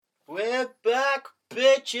We're back,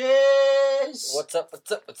 bitches! What's up,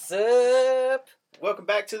 what's up, what's up? Welcome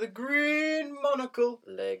back to the Green Monocle.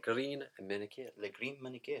 Le Green Manicure. Le Green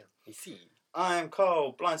Manicure. Ici. I'm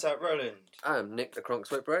Cole, Blindside Roland. I'm Nick the Kronk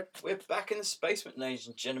Sweatbread. We're back in the basement, ladies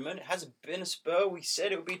and gentlemen. It hasn't been a spell. We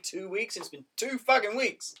said it would be 2 weeks. It's been 2 fucking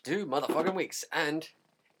weeks. 2 motherfucking weeks. And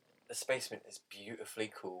the Spacement is beautifully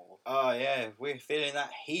cool. Oh, yeah. We're feeling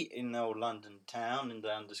that heat in old London town, in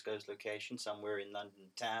the undisclosed location, somewhere in London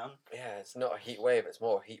town. Yeah, it's not a heat wave, it's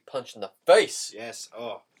more a heat punch in the face. Yes,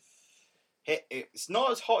 it's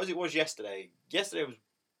not as hot as it was yesterday. Yesterday was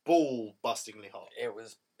ball-bustingly hot. It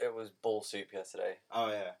was ball soup yesterday. Oh,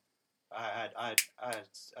 yeah. I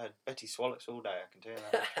had Betty Swallocks all day, I can tell you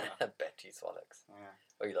that. Betty Swallocks. Yeah.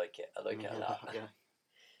 Oh, you like it. I like it a lot.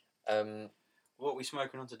 Yeah. What are we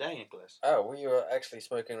smoking on today, Nicholas? Oh, we were actually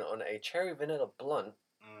smoking on a cherry vanilla blunt.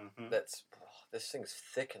 Mm-hmm. This thing's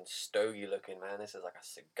thick and stogie looking, man. This is like a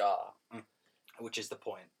cigar. Which is the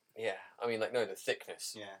point. Yeah, I mean, like, no, the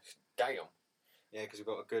thickness. Yeah. Damn. Yeah, because we've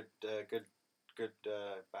got a good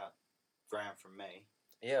about gram from me.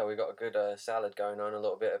 Yeah, we got a good salad going on. A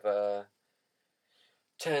little bit of a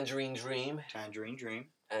tangerine dream. Tangerine Dream.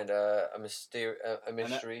 And a mystery.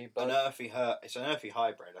 It's an earthy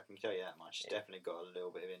hybrid, I can tell you that much. It's definitely got a little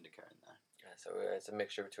bit of indica in there. Yeah, so it's a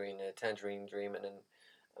mixture between a tangerine dream and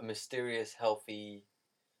a mysterious, healthy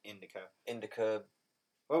indica.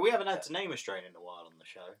 Well, we haven't had to name a strain in a while on the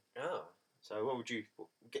show. Oh. So what would you...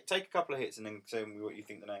 Take a couple of hits and then tell me what you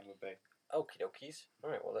think the name would be. Okie dokies.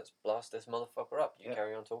 Alright, well, let's blast this motherfucker up. You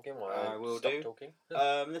carry on talking while I will stop do. talking.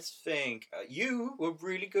 Let's think. You were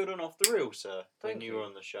really good on Off the Reel, sir, when you were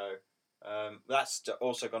on the show. That's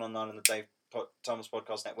also gone online on the Dave Thomas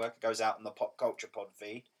Podcast Network. It goes out on the Pop Culture Pod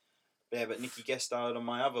feed. But Nikki guest starred on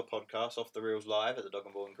my other podcast, Off the Reels Live, at the Dog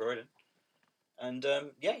and Ball in Croydon. And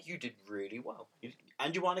you did really well.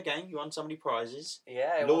 And you won a game. You won so many prizes.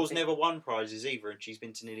 Yeah. Law's never won prizes either, and she's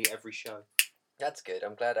been to nearly every show. That's good.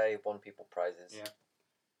 I'm glad I won people prizes. Yeah.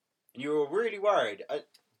 And you were really worried.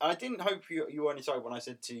 I didn't hope you were only sorry when I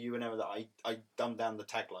said to you and Emma that I dumbed down the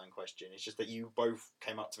tagline question. It's just that you both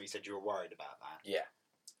came up to me and said you were worried about that. Yeah.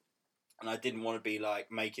 And I didn't want to be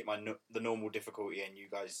like, make it the normal difficulty and you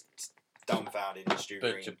guys dumbfounded in Stu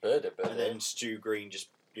Green. And then Stu Green just,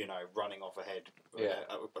 running off ahead.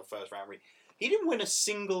 A first round read. He didn't win a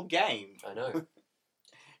single game. I know.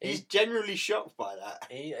 He's generally shocked by that.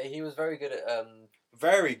 He was very good at...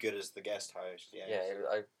 Very good as the guest host, yeah.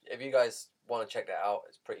 Yeah, if you guys want to check that out,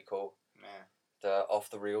 it's pretty cool. Yeah. The Off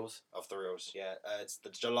the Reels. Off the Reels, yeah. It's the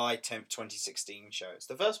July 10th, 2016 show. It's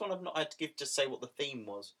the first one I've not had to say what the theme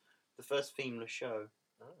was. The first themeless show.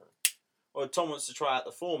 Oh. Well, Tom wants to try out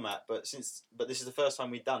the format, but this is the first time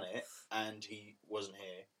we've done it, and he wasn't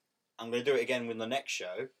here. I'm going to do it again with the next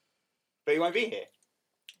show, but he won't be here.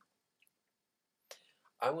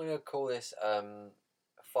 I'm going to call this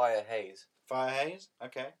Fire Haze. Fire Haze?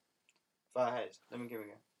 Okay. Fire Haze. Let me give it a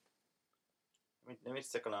go. Let me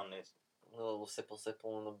stickle on this. A little sipple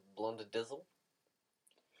on the blonde dizzle.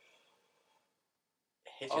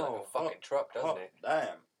 It hits you like a fucking truck, doesn't it? Damn.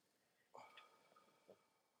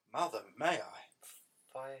 Mother, may I?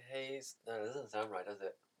 Fire Haze? No, that doesn't sound right, does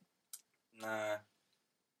it? Nah.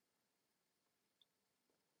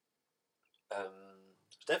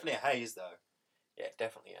 It's definitely a haze, though. Yeah,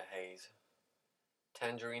 definitely a haze.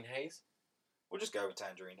 Tangerine haze? We'll just go with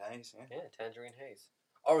tangerine haze, yeah. Yeah, tangerine haze.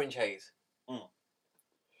 Orange haze.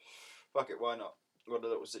 Fuck it, why not? Got a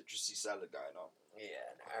little citrusy salad going on.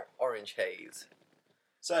 Yeah, orange haze.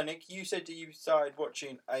 So, Nick, you said that you started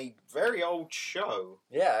watching a very old show.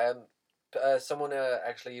 Yeah, someone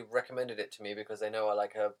actually recommended it to me because they know I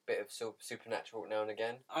like a bit of supernatural now and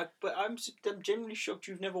again. But I'm genuinely shocked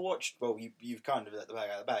you've never watched... Well, you've kind of let the bag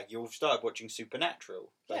out of the bag. You've started watching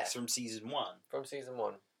Supernatural. From season 1. From season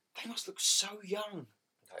 1. They must look so young.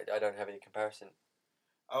 I don't have any comparison.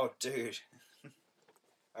 Oh, dude.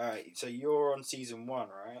 Alright, so you're on season 1,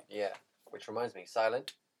 right? Yeah, which reminds me,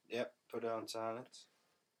 silent. Yep, put it on silence.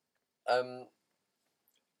 I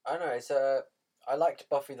don't know, I liked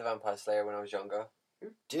Buffy the Vampire Slayer when I was younger. Who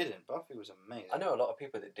didn't? Buffy was amazing. I know a lot of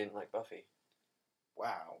people that didn't like Buffy.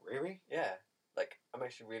 Wow, really? Yeah, I'm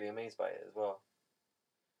actually really amazed by it as well.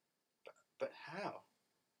 But how?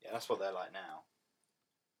 Yeah, that's what they're like now.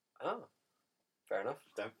 Oh, fair enough.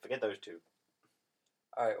 Don't forget those two.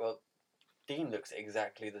 Alright, well, Dean looks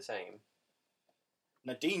exactly the same.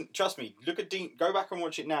 No, Dean, trust me, look at Dean, go back and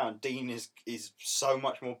watch it now, and Dean is so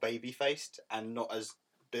much more baby-faced and not as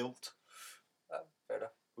built. Fair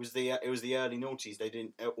enough. It was the early noughties,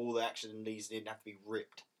 all the action in these didn't have to be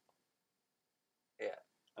ripped. Yeah.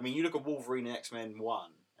 I mean, you look at Wolverine and X-Men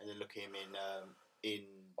 1, and then look at him in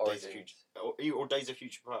Days of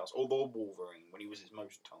Future Past, or the Wolverine when he was his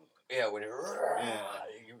most tongue. Yeah, when he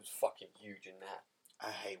was fucking huge in that. I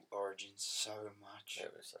hate Origins so much.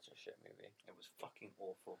 It was such a shit movie. It was fucking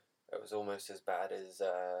awful. It was almost as bad as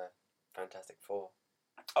Fantastic Four.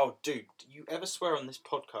 Oh, dude, do you ever swear on this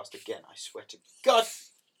podcast again? I swear to God.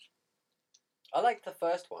 I liked the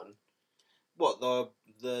first one. What,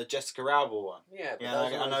 the Jessica Alba one? Yeah, but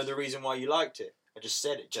I know the reason why you liked it. I just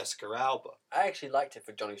said it, Jessica Alba. I actually liked it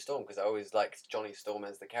for Johnny Storm because I always liked Johnny Storm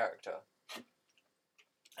as the character.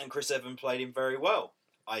 And Chris Evans played him very well.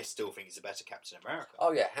 I still think he's a better Captain America.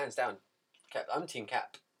 Oh yeah, hands down. Cap. I'm Team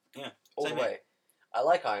Cap. Yeah, all the way. Here. I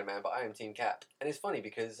like Iron Man, but I am Team Cap. And it's funny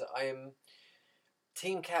because I am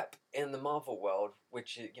Team Cap in the Marvel world,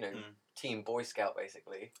 which is, Team Boy Scout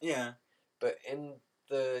basically. Yeah. But in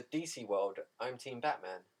the DC world, I'm Team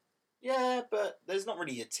Batman. Yeah, but there's not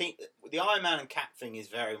really a team. The Iron Man and Cap thing is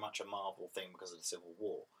very much a Marvel thing because of the Civil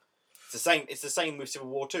War. It's the same with Civil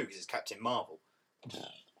War 2 because it's Captain Marvel.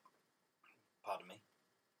 Pardon me.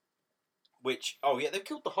 Which, they've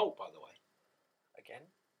killed the Hulk, by the way. Again?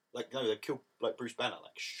 They killed Bruce Banner,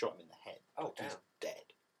 shot him in the head. Oh, damn. He's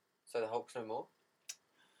dead. So the Hulk's no more?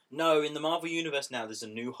 No, in the Marvel Universe now, there's a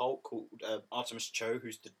new Hulk called Artemis Cho,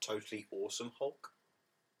 who's the totally awesome Hulk.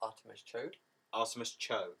 Artemis Chode? Artemis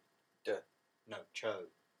Cho. Duh. No, Cho.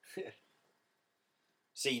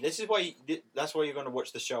 See, that's why you're going to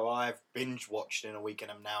watch the show I've binge watched in a week and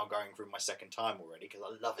I'm now going through my second time already because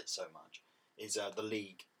I love it so much. Is The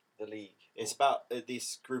League. The League. It's about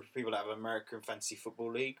this group of people that have an American Fantasy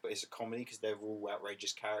Football League, but it's a comedy because they're all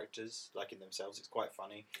outrageous characters, in themselves. It's quite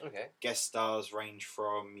funny. Okay. Guest stars range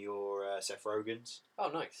from your Seth Rogen's. Oh,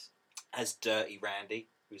 nice. As Dirty Randy,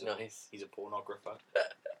 who's nice. He's a pornographer.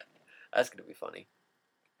 That's going to be funny.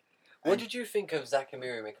 What did you think of Zack and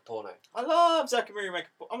Miri Make a Porno? I love Zack and Miri Make a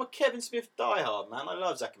Porno. I'm a Kevin Smith diehard, man. I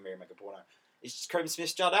love Zack and Miri Make a Porno. It's just Kevin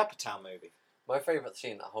Smith's Judd Apatow movie. My favourite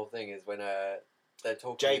scene in that whole thing is when they're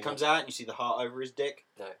talking... Jay comes out and you see the heart over his dick.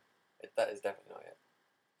 No, that is definitely not it.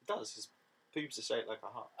 It does. His boobs are shaped like a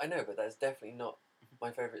heart. I know, but that's definitely not my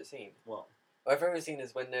favourite scene. What? My favourite scene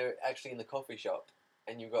is when they're actually in the coffee shop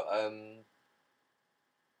and you've got...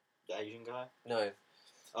 The Asian guy? No.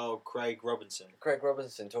 Oh, Craig Robinson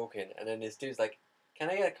talking, and then this dude's like, "Can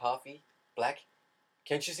I get a coffee? Black?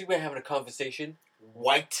 Can't you see we're having a conversation?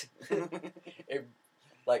 White." it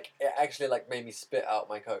actually made me spit out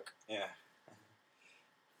my Coke. Yeah.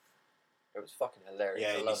 It was fucking hilarious.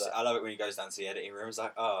 Yeah, I love it when he goes down to the editing room. It's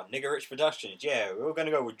like, "Oh, Nigger Rich Productions. Yeah, we're all going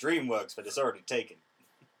to go with DreamWorks, but it's already taken."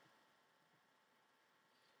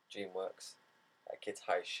 DreamWorks. That kid's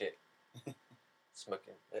high as shit.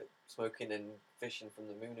 Smoking and fishing from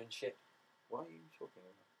the moon and shit. What are you talking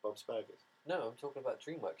about? Bob's Burgers? No, I'm talking about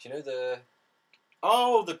DreamWorks. You know the...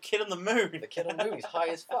 Oh, the kid on the moon! The kid on the moon. He's high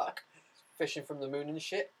as fuck. Fishing from the moon and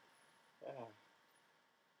shit. Yeah.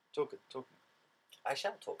 Talk. I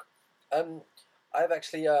shall talk. I've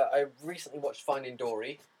actually... I recently watched Finding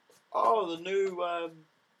Dory. Oh, the new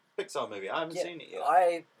Pixar movie. I haven't seen it yet.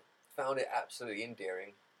 I found it absolutely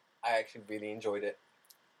endearing. I actually really enjoyed it.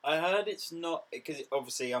 I heard it's not... Because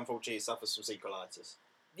obviously, unfortunately, it suffers from sequelitis.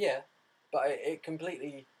 Yeah, but it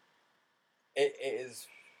completely... It is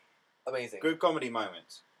amazing. Good comedy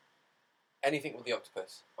moments. Anything with the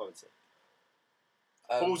octopus. Obviously.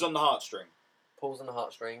 Pulls on the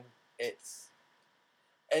heartstring. It's...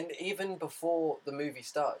 And even before the movie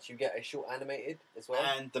starts, you get a short animated as well.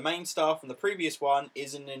 And the main star from the previous one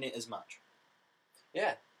isn't in it as much.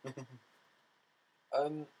 Yeah.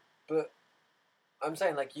 But... I'm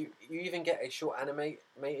saying, you even get a short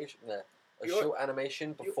short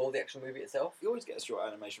animation before the actual movie itself. You always get a short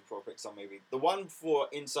animation for a Pixar movie. The one for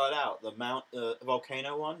Inside Out, the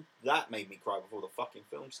volcano one, that made me cry before the fucking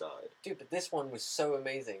film started. Dude, but this one was so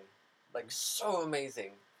amazing. So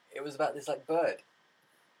amazing. It was about this, bird.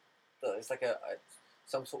 It's like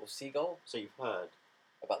some sort of seagull. So you've heard.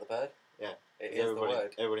 About the bird? Yeah. It is the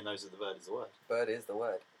word. Everybody knows that the bird is the word. Bird is the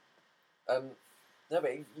word. No,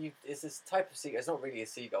 but it's this type of seagull. It's not really a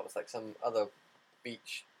seagull. It's like some other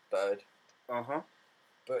beach bird. Uh-huh.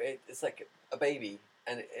 But it's like a baby,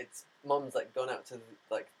 and its mum's gone out to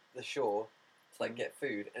the shore to get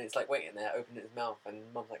food, and it's waiting there, opening its mouth, and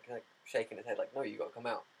mum's shaking its head no, you got to come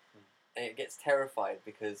out. And it gets terrified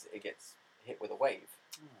because it gets hit with a wave.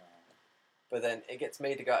 But then it gets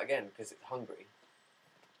made to go out again because it's hungry,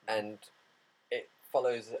 and it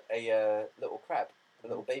follows a little crab, a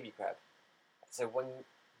little baby crab. So when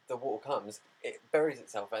the water comes, it buries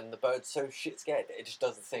itself, and the bird's so shit scared that it just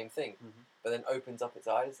does the same thing, but then opens up its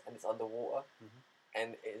eyes, and it's underwater,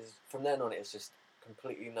 and it is from then on it's just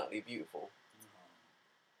completely and utterly beautiful.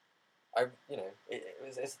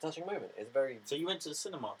 It's a touching moment. It's very So you went to the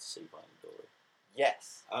cinema to see Finding Dory?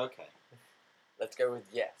 yes. Okay. Let's go with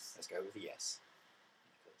yes. Let's go with yes.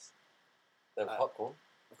 The popcorn.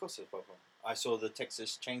 Of course there's popcorn. I saw the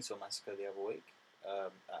Texas Chainsaw Massacre the other week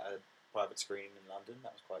at a private screening in London.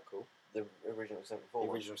 That was quite cool. The original 74 The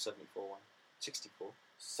one. original 74 one. 64.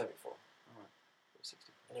 74. Alright.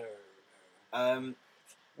 64. No.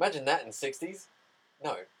 Imagine that in 60s.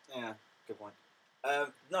 No. Yeah, good point.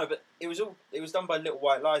 No, but it was done by Little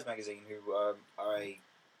White Lies magazine, who are a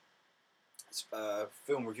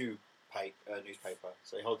film review newspaper.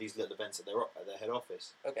 So they hold these little events at their head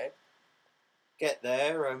office. Okay. Get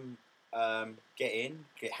there, get in,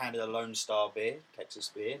 get handed a Lone Star beer, Texas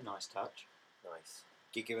beer, nice touch. Nice.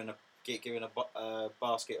 Get given a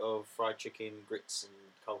basket of fried chicken, grits, and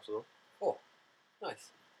coleslaw. Oh, nice.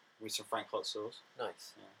 With some Frank hot sauce.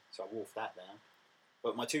 Nice. Yeah, so I wolfed that down.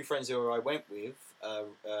 But my two friends who I went with,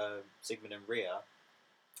 Sigmund and Ria,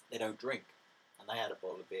 they don't drink, and they had a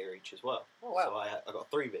bottle of beer each as well. Oh wow! So I got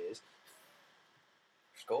 3 beers.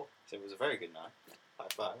 Cool. So it was a very good night. High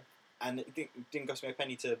five. And it didn't cost me a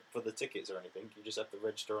penny for the tickets or anything. You just have to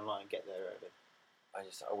register online and get there early.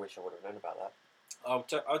 I wish I would have known about that.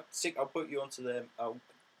 I'll put you onto them. I'll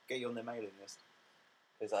get you on their mailing list.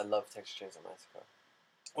 Because I love Texas Chainsaw Massacre.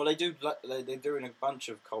 Well, they're doing a bunch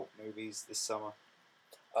of cult movies this summer.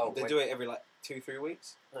 Oh, they do it every 2-3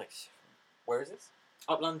 weeks. Nice. Where is this?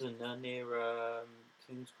 Up London, near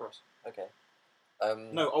King's Cross. Okay.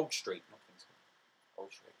 No, Old Street, not King's Cross.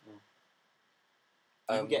 Old Street.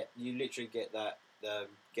 You literally get that.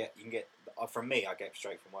 You can get from me. I get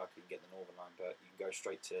straight from work. You can get the Northern Line, but you can go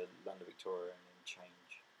straight to London Victoria and then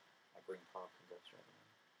change at Green Park and go straight.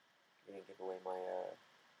 You didn't give away my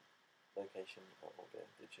location there,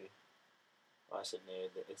 did you? I said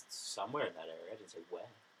it's somewhere in that area. I didn't say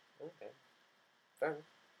where. Okay. Fair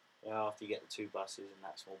enough. Yeah, after you get the 2 buses and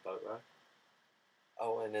that small boat ride.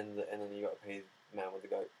 Oh, and then you got to pay the man with the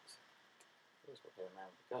goats. Who's got to pay the man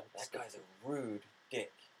with the goats? That guy's a rude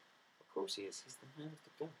dick. Of course he is. He's the man with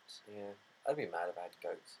the goats. Yeah, I'd be mad if I had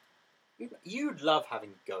goats. You'd love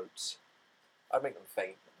having goats. I'd make them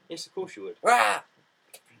faint. Yes, of course you would. Rah!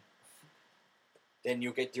 Then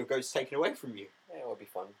you'll get your goats taken away from you. Yeah, it would be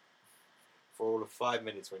fun. For all of 5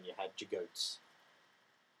 minutes when you had your goats.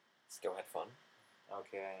 Still had fun.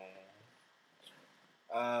 Okay.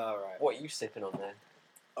 Alright. What are you sipping on there?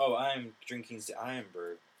 Oh, I'm drinking the Iron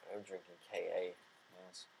Brew. I'm drinking KA.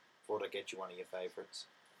 Yes. Thought I'd get you one of your favourites.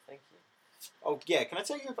 Thank you. Oh, yeah, can I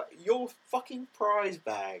tell you about your fucking prize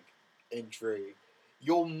bag entry?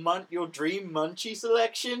 Your dream munchie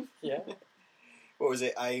selection? Yeah. What was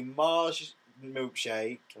it? A Mars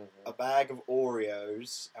milkshake, a bag of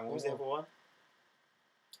Oreos, and what was the other one?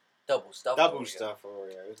 Double stuff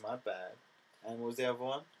Oreos, my bad. And what was the other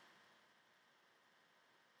one?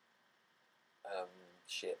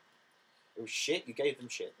 Shit. It was shit? You gave them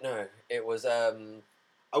shit? No, it was,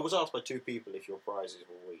 I was asked by 2 people if your prizes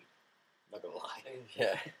were weed. Not gonna lie.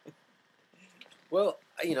 Yeah. Well,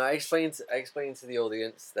 I explained to the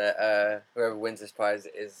audience that whoever wins this prize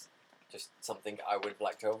is just something I would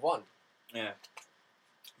like to have won. Yeah.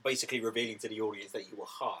 Basically revealing to the audience that you were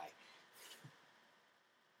high.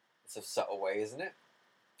 It's a subtle way, isn't it?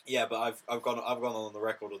 Yeah, but I've gone on the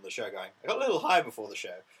record on the show going, I got a little high before the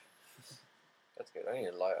show. That's good. I need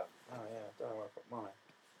a lighter. Oh yeah, don't worry about mine.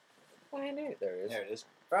 Find it. There it is. There it is.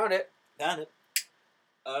 Found it. Found it.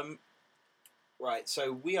 Right,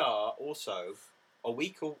 so we are also a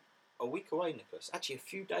week away, Nicholas. Actually, a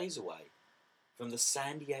few days away from the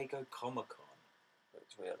San Diego Comic-Con.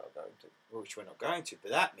 Which we are not going to. Which we're not going to, but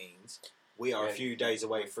that means we are a few days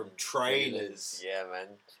away from trailers. Yeah, man.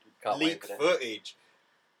 Can't leak wait for that. footage.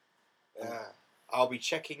 I'll be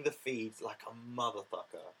checking the feeds like a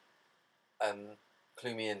motherfucker.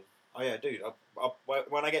 Clue me in. Oh yeah, dude.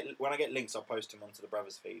 When I get links, I'll post them onto the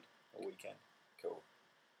Brothers feed all weekend. Cool.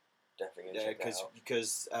 Definitely gonna check that out.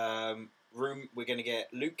 Because we're gonna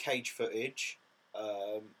get Luke Cage footage,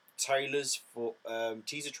 trailers for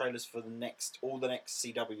teaser trailers for all the next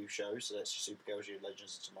CW shows. So that's your Supergirls, your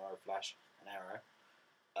Legends of Tomorrow, Flash, and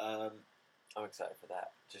Arrow. I'm excited for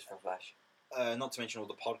that, just for Flash. Not to mention all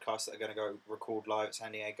the podcasts that are going to go record live at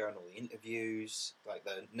San Diego and all the interviews, like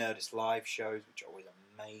the Nerdist live shows, which are always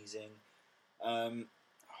amazing. I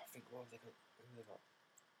think what have they got? Who have they got?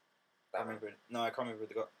 I can't remember. No, I can't remember what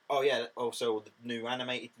they got. Oh yeah, also all the new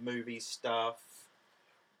animated movie stuff.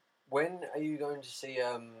 When are you going to see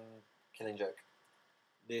Killing Joke?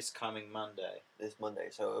 This coming Monday. This Monday,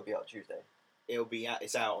 so it'll be out Tuesday.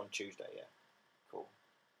 It's out on Tuesday, yeah. Cool.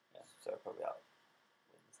 Yeah. So it'll probably out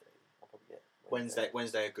Wednesday. I'll probably get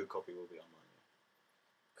Wednesday. A good copy will be online.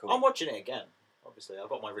 Cool. I'm watching it again. Obviously, I've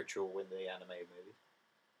got my ritual in the animated movie.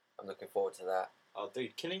 I'm looking forward to that. Oh,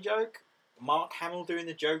 dude, Killing Joke. Mark Hamill doing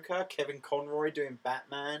the Joker. Kevin Conroy doing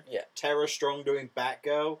Batman. Yeah. Tara Strong doing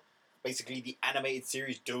Batgirl. Basically, the animated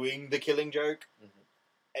series doing the Killing Joke. Mm-hmm.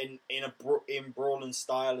 In brawling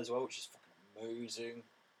style as well, which is fucking amazing.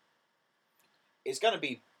 It's gonna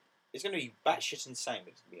be batshit insane,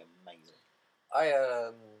 but it's gonna be amazing.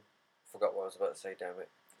 I forgot what I was about to say. Damn it!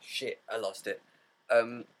 Shit, I lost it. I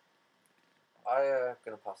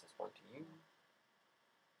gonna pass this one to you.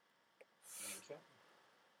 Okay.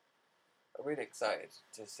 I'm really excited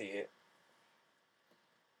to see it.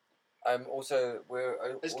 We're Is also.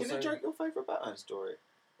 Killing Joke your favourite Batman story?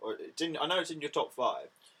 Or I know it's in your top 5.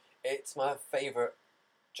 It's my favorite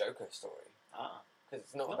Joker story Ah, because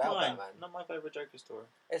it's not not about mine. Batman. Not my favourite Joker story.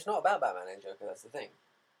 It's not about Batman and Joker. That's the thing.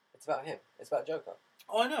 It's about him. It's about Joker.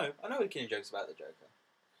 Oh, I know the Killing Joke's about the Joker.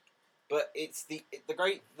 But it's the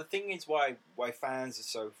thing is why fans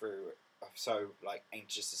are so like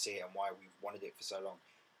anxious to see it and why we've wanted it for so long.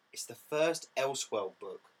 It's the first Elseworld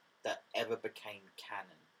book that ever became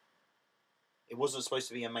canon. It wasn't supposed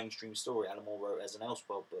to be a mainstream story. Alan Moore wrote it as an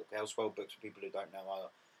Elseworld book. Elseworld books, for people who don't know, are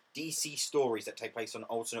DC stories that take place on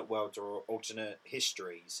alternate worlds or alternate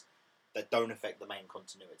histories that don't affect the main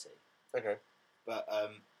continuity. Okay. But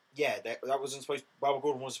yeah, that wasn't supposed. Barbara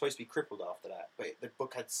Gordon was supposed to be crippled after that, but the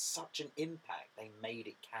book had such an impact they made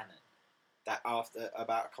it canon. That after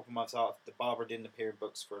about a couple months after, Barbara didn't appear in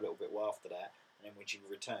books for a little bit while after that, and then when she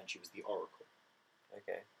returned, she was the Oracle.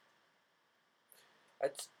 Okay.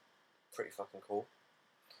 That's pretty fucking cool.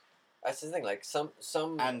 That's the thing. Like some.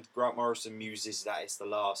 And Grant Morrison muses that it's the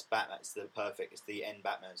last Batman. It's the end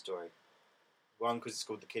Batman story. One, because it's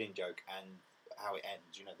called The Killing Joke, and how it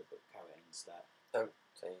ends. You know the book, how it ends. That. Don't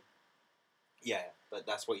say. Yeah, but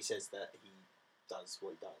that's what he says, that he does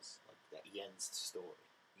what he does. Like, that he ends the story.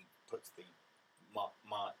 He puts the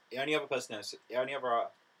the only other person else, the only other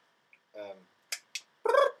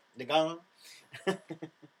the gun.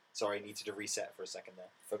 Sorry, I needed to reset for a second there.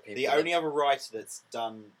 For people. The only other writer that's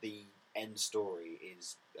done the end story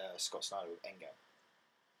is Scott Snyder with Endgame.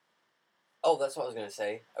 Oh, that's what I was gonna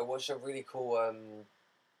say. I watched a really cool,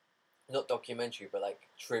 not documentary, but like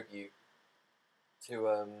tribute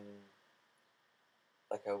to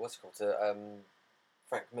like what's it called, to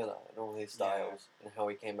Frank Miller and all his styles and how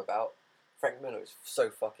he came about. Frank Miller is so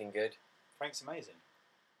fucking good. Frank's amazing.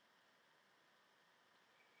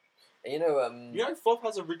 And you know, FOB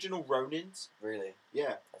has original Ronins. really,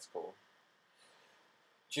 Yeah, that's cool.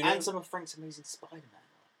 Do you know? and some of Frank's amazing Spider-Man.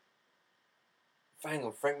 Hang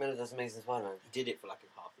on, Frank Miller does Amazing Spider-Man. He did it for like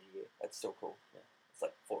a half a year. That's still cool. Yeah. It's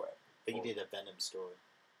like 4 hours. But he did a Venom story.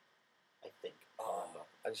 I think. Oh,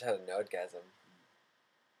 I just had a nerdgasm.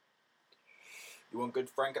 You want good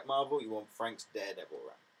Frank at Marvel? You want Frank's Daredevil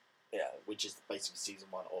run, Yeah. which is basically season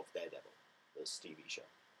 1 of Daredevil, the TV show,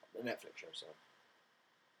 the Netflix show. So.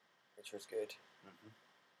 Which was good. Mm-hmm.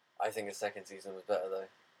 I think the second season was better though.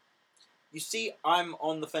 You see, I'm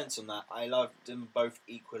on the fence on that. I loved them both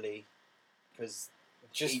equally because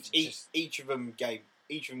each of them gave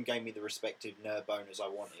me the respective nerd boners I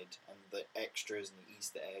wanted and the extras and the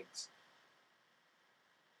Easter eggs.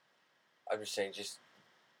 I'm just saying, just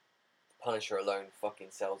Punisher alone fucking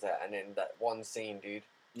sells out, and then that one scene, dude.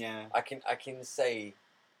 Yeah. I can say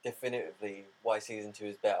definitively why season 2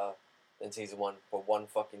 is better than season 1 for one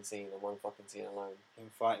fucking scene and one fucking scene alone.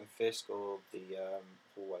 Him fighting Fisk or the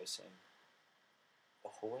hallway scene. The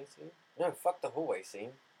hallway scene? No, fuck the hallway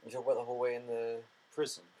scene. You talk about the hallway in the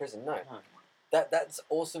Prison. No. No. That's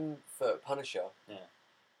awesome for Punisher. Yeah.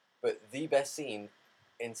 But the best scene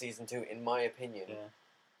in season 2, in my opinion,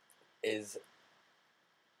 is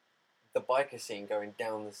the biker scene going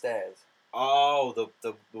down the stairs. Oh,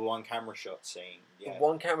 the one camera shot scene. Yeah. The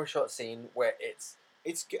one camera shot scene where it's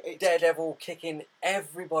It's Daredevil kicking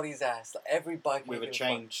everybody's ass, like every biker with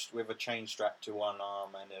a chain strapped to one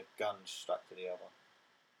arm and a gun strapped to the other.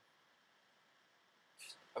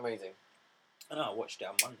 Amazing. I know, I watched it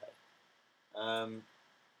on Monday.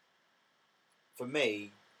 For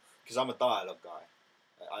me, because I'm a dialogue guy,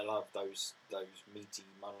 I love those meaty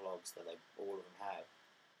monologues that all of them have.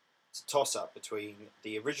 It's a toss-up between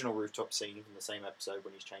the original rooftop scene from the same episode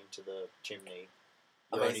when he's chained to the chimney.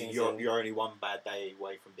 You're only one bad day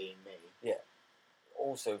away from being me. Yeah.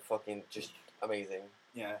 Also fucking just amazing.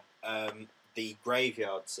 Yeah. The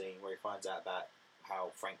graveyard scene where he finds out about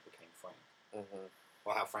how Frank became Frank. Mm-hmm.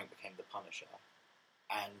 Or how Frank became the Punisher.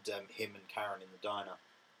 And him and Karen in the diner.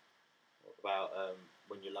 About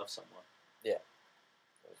when you love someone. Yeah.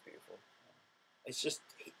 That was beautiful. It's just,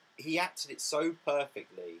 he acted it so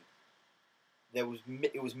perfectly it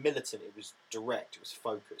was militant. It was direct. It was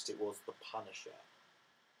focused. It was the Punisher.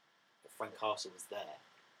 Frank Castle was there.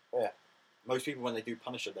 Yeah. Most people, when they do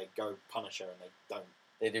Punisher, they go Punisher and they don't.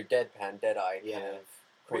 They do deadpan, dead-eyed Yeah. kind of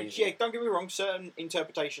crazy. Which, yeah, don't get me wrong, certain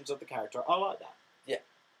interpretations of the character, I like that. Yeah.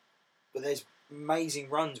 But there's amazing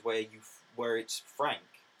runs where it's Frank.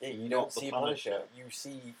 Yeah, you not don't the see Punisher. You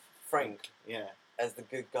see Frank Yeah. as the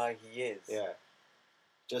good guy he is. Yeah.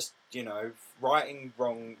 Just, righting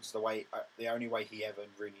wrongs the only way he ever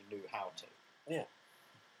really knew how to. Yeah.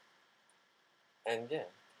 And yeah,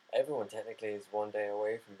 everyone technically is one day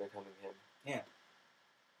away from becoming him. Yeah.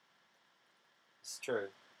 It's true.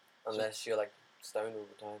 Unless you're like stoned all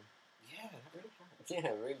the time. Yeah, that really helps. Yeah,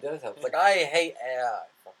 it really does help. It's Yeah. like, I hate air.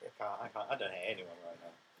 Fuck it. I don't hate anyone right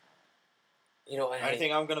now. You know what I Only hate?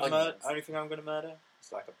 thing I'm gonna Onions. murder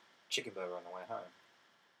is like a chicken burger on the way home.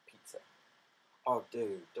 Pizza. Oh,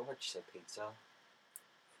 dude, why'd you say pizza?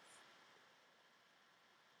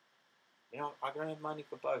 I can have money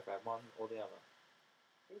for both. I have one or the other.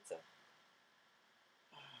 Pizza.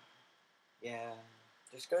 Yeah.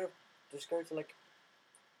 Just go to like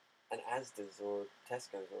an Asda's or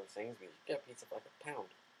Tesco's or Sainsbury's. You get pizza for like £1.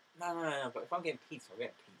 No. But if I'm getting pizza, I'm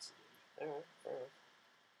getting pizza. Dude. Alright, fair enough.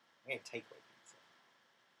 I'm getting takeaway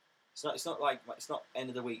pizza. It's not end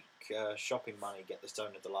of the week shopping money. Get the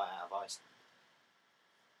Stone of Delight out of Iceland,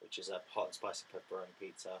 which is a hot and spicy pepperoni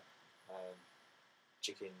pizza,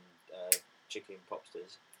 chicken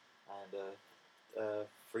popsters, and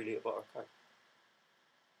 3 litre bottle of Coke.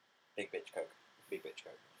 Big bitch Coke. Big bitch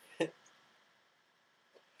Coke.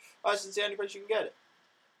 Iceland's the only place you can get it.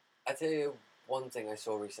 I tell you one thing I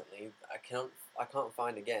saw recently. I can't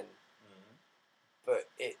find again. Mm-hmm. But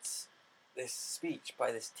it's this speech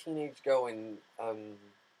by this teenage girl in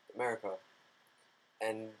America,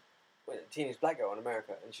 and a teenage black girl in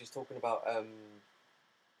America, and she's talking about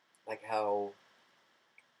like how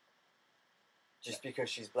just because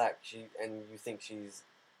she's black, and you think she's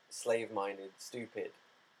slave-minded, stupid.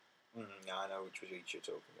 Yeah, I know which speech you're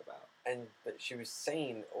talking about. But she was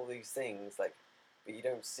saying all these things like, but you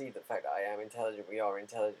don't see the fact that I am intelligent. We are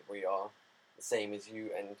intelligent. We are the same as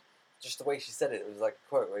you, and just the way she said it, it was like a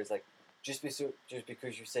quote where it's like, just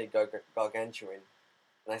because you say gargantuan,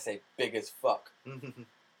 and I say big as fuck,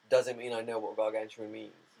 doesn't mean I know what gargantuan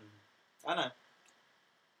means. I know.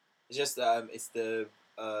 It's just it's the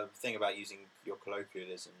thing about using your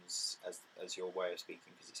colloquialisms as your way of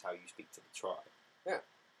speaking, because it's how you speak to the tribe. Yeah.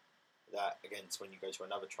 That against when you go to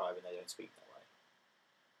another tribe and they don't speak that way.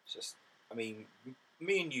 It's just, I mean,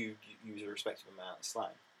 me and you use a respective amount of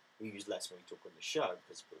slang. We use less when we talk on the show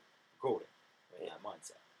because we're recording. We're in that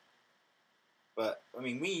mindset. But, I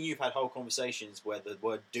mean, me and you've had whole conversations where the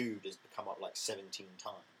word dude has come up like 17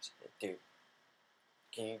 times. Dude.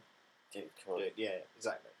 Can you... Dude, come on. Dude, yeah,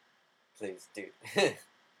 exactly. Please, dude.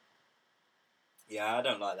 Yeah, I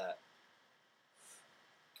don't like that.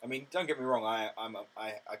 I mean, don't get me wrong. I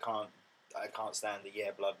can't stand the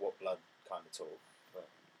blood, what blood kind of talk. But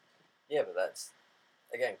yeah, but that's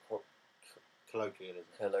again colloquialism.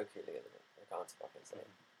 Colloquialism. I can't fucking say it.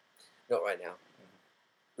 Not right now.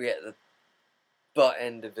 We're at the butt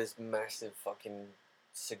end of this massive fucking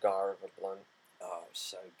cigar of a blunt. Oh,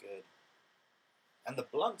 so good. And the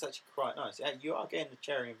blunt's actually quite nice. Yeah, you are getting the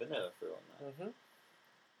cherry and vanilla through on that. Mm-hmm.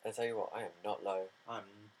 I tell you what, I am not low.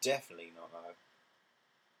 I'm definitely not low.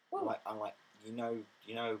 I'm like, you know,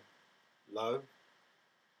 low.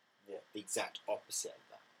 Yeah. The exact opposite of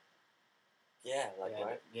that. Yeah, like yeah,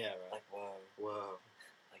 right. Yeah, right. Like whoa.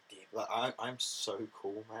 Like deep. Like I'm so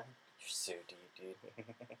cool, man. You're so deep, dude.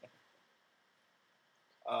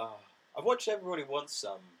 I've watched Everybody Wants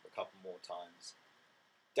Some a couple more times.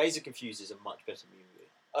 Days of Confused is a much better movie.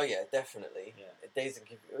 Oh yeah, definitely. Yeah. Days of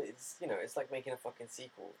Confused. It's like making a fucking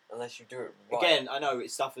sequel unless you do it right. Again, I know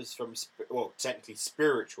it suffers from technically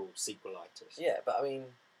spiritual sequelitis. Yeah, but I mean,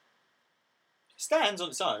 stands on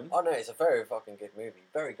its own. Oh no, it's a very fucking good movie.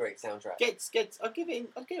 Very great soundtrack. I'll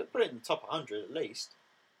put it in the top 100 at least.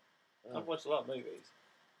 I've watched a lot of movies.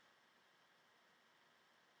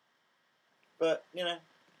 But,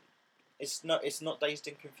 it's not Dazed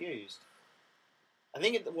and Confused. I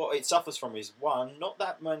think what it suffers from is, one, not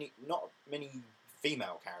many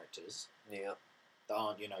female characters. Yeah. That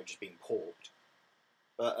aren't, just being porked.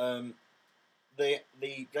 But the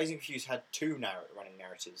Dazed and Confused had two running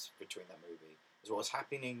narratives between that movie. Is what was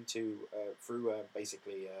happening through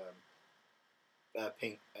basically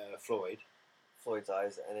Floyd's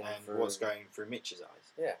eyes, and what's going through Mitch's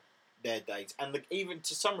eyes. Yeah. Their dates, and even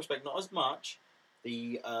to some respect, not as much,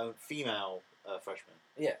 the female freshman.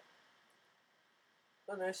 Yeah.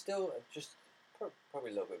 No, still just probably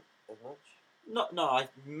a little bit as much.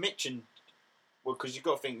 Mitch and Well, because you've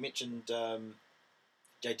got to think Mitch and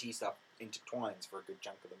JT stuff intertwines for a good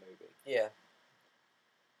chunk of the movie. Yeah.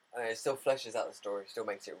 And it still fleshes out the story. Still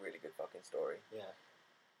makes it a really good fucking story. Yeah.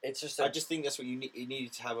 It's just. I just think that's what you need. You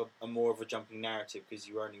needed to have a more of a jumping narrative because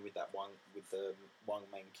you were only with that one with the one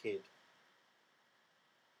main kid.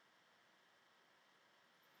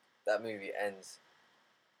 That movie ends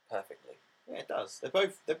perfectly. Yeah, it does. They're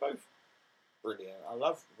both brilliant. I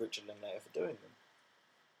love Richard Linklater for doing them.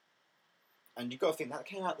 And you've got to think that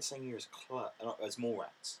came out the same year as as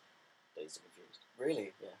Mallrats. Dazed and Confused.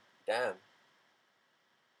 Really? Yeah. Damn.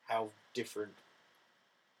 How different.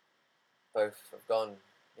 Both have gone.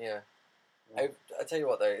 Yeah. I tell you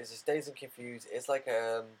what though, it's just Dazed and Confused. It's like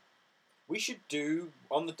We should do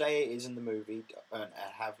on the day it is in the movie and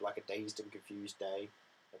have like a Dazed and Confused day.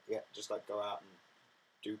 Like, yeah, just like go out and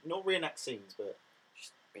do not reenact scenes, but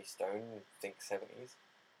just be stoned and think 70s.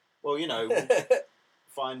 Well, you know,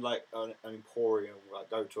 find like an emporium, like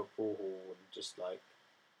go to a pool hall and just like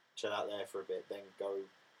chill out there for a bit. Then go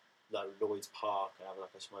like Lloyd's Park and have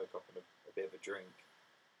like a smoke up and a bit of a drink.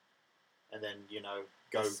 And then, you know,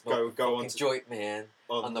 go on to joint, man,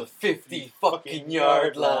 on the 50 50 fucking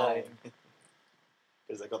yard line.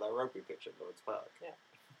 Because they got that rugby pitch at Lloyd's Park. Yeah.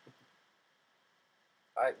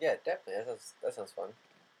 Yeah, definitely. That sounds fun.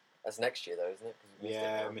 That's next year, though, isn't it? 'Cause we missed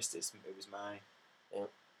Yeah, it I missed it. It was May. Yeah.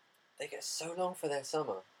 They get so long for their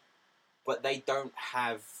summer. But they don't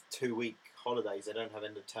have 2-week holidays. They don't have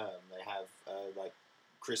end of term. They have like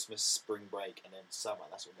Christmas, spring break, and then summer.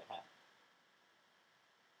 That's what they have.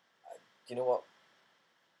 Do you know what?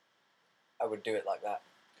 I would do it like that.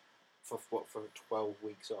 For 12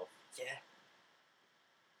 weeks off? Yeah.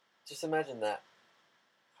 Just imagine that.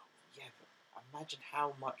 Yeah, but imagine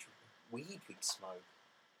how much weed we'd smoke.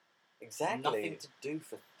 Exactly. Nothing to do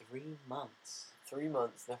for 3 months. 3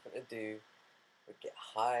 months, nothing to do. We'd get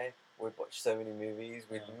high. We'd watch so many movies.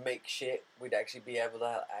 We'd make shit. We'd actually be able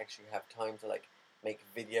to actually have time to like make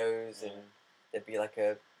videos, and there'd be like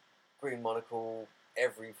a Green Monocle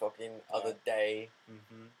every fucking other day.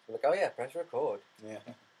 Mm-hmm. We're like, oh yeah, press record. Yeah.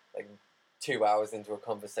 Like 2 hours into a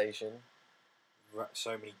conversation.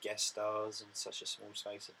 So many guest stars in such a small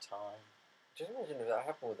space of time. Just imagine if that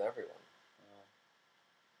happened with everyone. Yeah.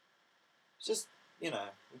 It's just, you know,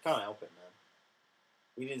 we can't help it, man.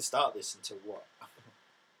 We didn't start this until what?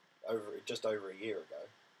 just over a year ago.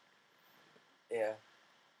 Yeah.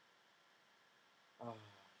 Oh.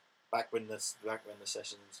 Back when the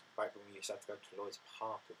sessions, back when we used to have to go to Lloyd's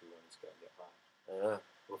Park if we wanted to go and get high.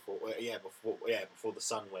 Before the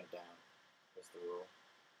sun went down was the rule.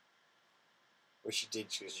 Which you did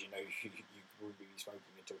because you know you would be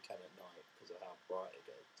smoking until 10 at night because of how bright it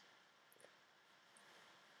gets.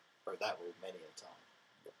 Broke that rule many a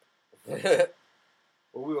time.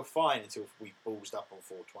 Well, we were fine until we ballsed up on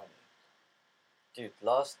 420. Dude,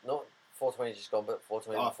 not 420 just gone, but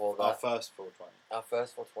 420 before that. Our first 420. Our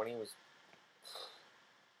first 420 was...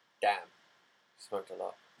 Damn. Smoked a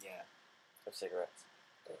lot. Yeah. Of cigarettes.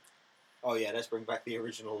 Oh yeah, let's bring back the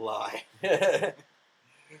original lie.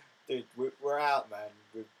 Dude, we're out, man.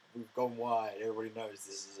 We've gone wide. Everybody knows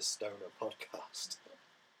this is a stoner podcast.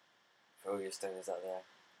 For all you stoners out there,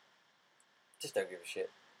 just don't give a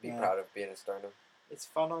shit. Be proud of being a stoner. It's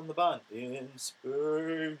fun on the bun. In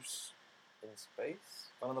space. In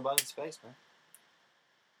space? Fun on the bun in space, man.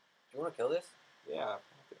 Do you want to kill this? Yeah, I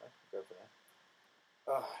can go for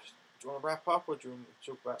that. Do you want to wrap up, or do you want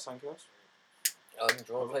to talk about something else? Do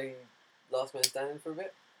you want to play Last Man Standing for a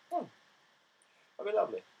bit? Oh, that'd be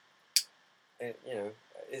lovely. You know,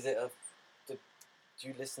 is it do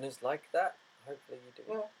you listeners like that? Hopefully you do.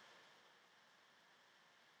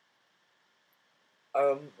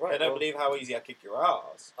 Yeah. Right. I don't believe how easy I kick your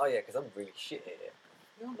ass. Oh yeah, because I'm really shit at it.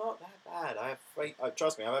 You're not that bad. I have faith.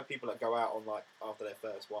 Trust me, I've had people that go out on like after their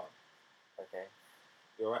first one. Okay.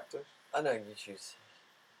 You're active? I know, you choose.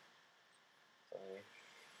 Sorry.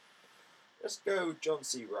 Let's go John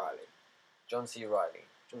C. Reilly. John C. Reilly.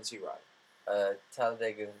 John C. Reilly.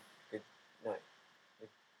 Talladega, good night.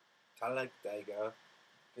 Talladega.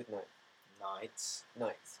 Good night. Nights.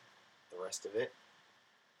 Nights. The rest of it.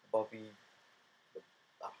 Bobby.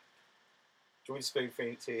 Do you want me to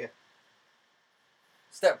speak to you?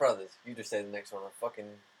 Step Brothers. You just say the next one. I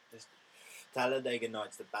fucking just... Talladega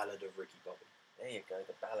Nights, the Ballad of Ricky Bobby. There you go,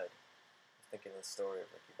 the ballad. I was thinking of the story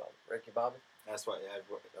of Ricky Bobby. Ricky Bobby? That's what a lot of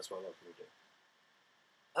people do.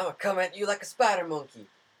 I'm gonna come at you like a spider monkey.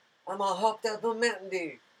 I'm all hopped up on Mountain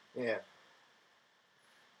Dew. Yeah.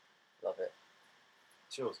 Love it.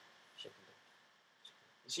 It's yours. Chicken.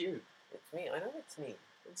 It's you. It's me. I know it's me.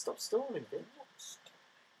 Then stop stalling, Ben.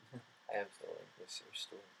 I am stalling. Yes, you're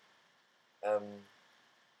stalling.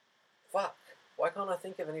 Fuck. Why can't I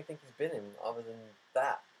think of anything he's been in other than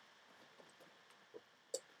that?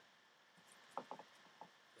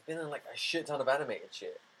 He's been in like a shit ton of animated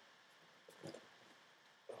shit.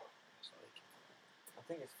 I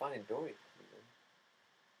think it's Finding Dory.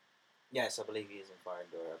 Yes, I believe he is in Finding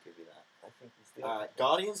Dory. I'll give you that. I think he's still.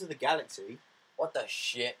 Guardians of the Galaxy. What the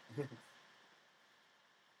shit? Come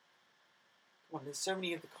on, there's so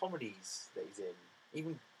many of the comedies that he's in.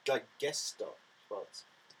 Even like guest spots.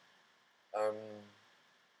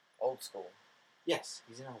 Old School. Yes,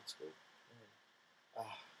 he's in Old School.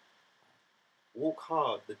 Walk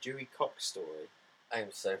Hard, the Dewey Cox story. I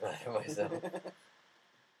am so bad at myself.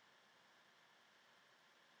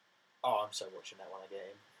 Oh, I'm so watching that when I get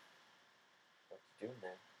in. What you doing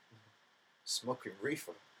there? Smoking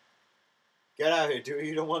reefer. Get out here, Dewey.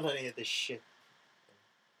 You don't want any of this shit.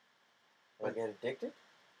 Will I get addicted?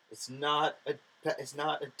 It's not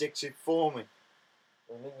addictive for me.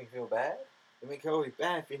 Will it make me feel bad? It make all your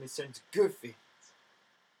bad feelings turn into good feelings.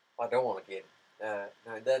 I don't want to get. No,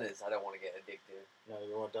 that is. I don't want to get addicted. No,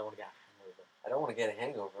 you don't want to get a hangover. I don't want to get a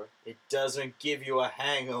hangover. It doesn't give you a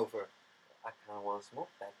hangover. I kind of want to smoke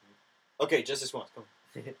that. Okay, just this once. Come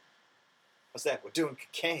on. What's that? We're doing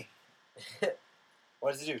cocaine.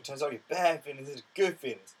 What does it do? It turns all your bad feelings into good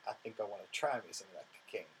feelings. I think I want to try me some of that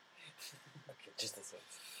cocaine. Okay, just this once.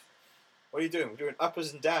 What are you doing? We're doing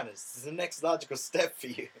uppers and downers. This is the next logical step for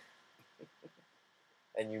you.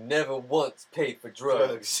 And you never once paid for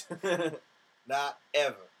drugs. Not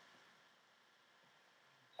ever.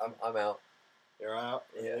 I'm out. You're out?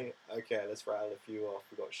 Really? Yeah. Okay, let's rattle a few off.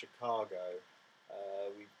 We've got Chicago.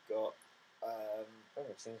 We've got... I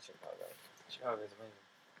haven't seen Chicago. Chicago's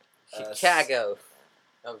amazing. Chicago.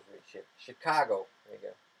 That was really shit. Chicago. There you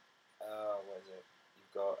go. What is it?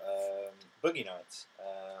 You've got Boogie Nights.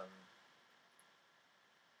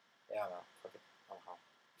 Yeah, I'm out. Fuck it. I'm out.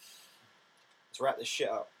 Let's wrap this shit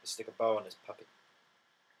up. Let's stick a bow on this puppy.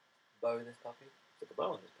 Bow in this puppy? Stick a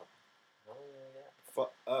bow on this puppy. Oh, yeah.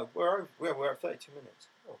 We're at 32 minutes.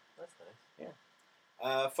 Oh, that's nice. Yeah.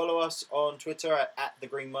 Follow us on Twitter at The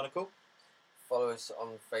Green Monocle. Follow us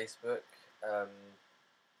on Facebook.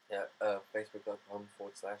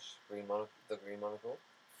 Facebook.com/The Green Monocle.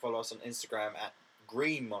 Follow us on Instagram at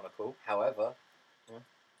Green Monocle. However,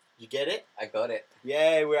 you get it? I got it.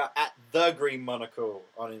 Yeah, we are at The Green Monocle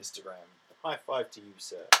on Instagram. High five to you,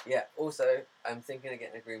 sir. Yeah, also, I'm thinking of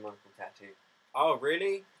getting a Green Monocle tattoo. Oh,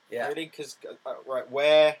 really? Yeah. Really? Because, right,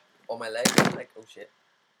 where? On my leg. Like, oh shit.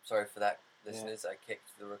 Sorry for that, listeners. I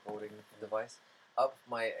kicked the recording device. Up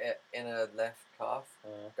my inner left calf,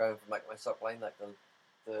 going from like my sock line, like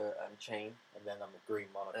the chain. And then I'm a Green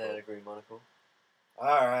Monocle. And then a Green Monocle.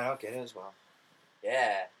 Alright, I'll get it as well.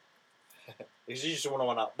 Yeah. Because you just want to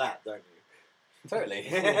one-up that, don't you? Totally.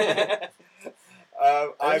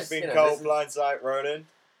 I've been Cole Blindsight Roland.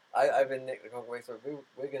 I've been Nick the Cronk. Wait, sorry,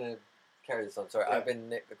 we're going to carry this on. Sorry, Yeah. I've been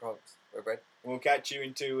Nick the Cronk. We're bread. We'll catch you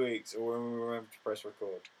in 2 weeks, or when we remember to press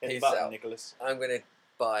record. Hit the Peace button, out. Nicholas. I'm going to...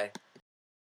 Bye.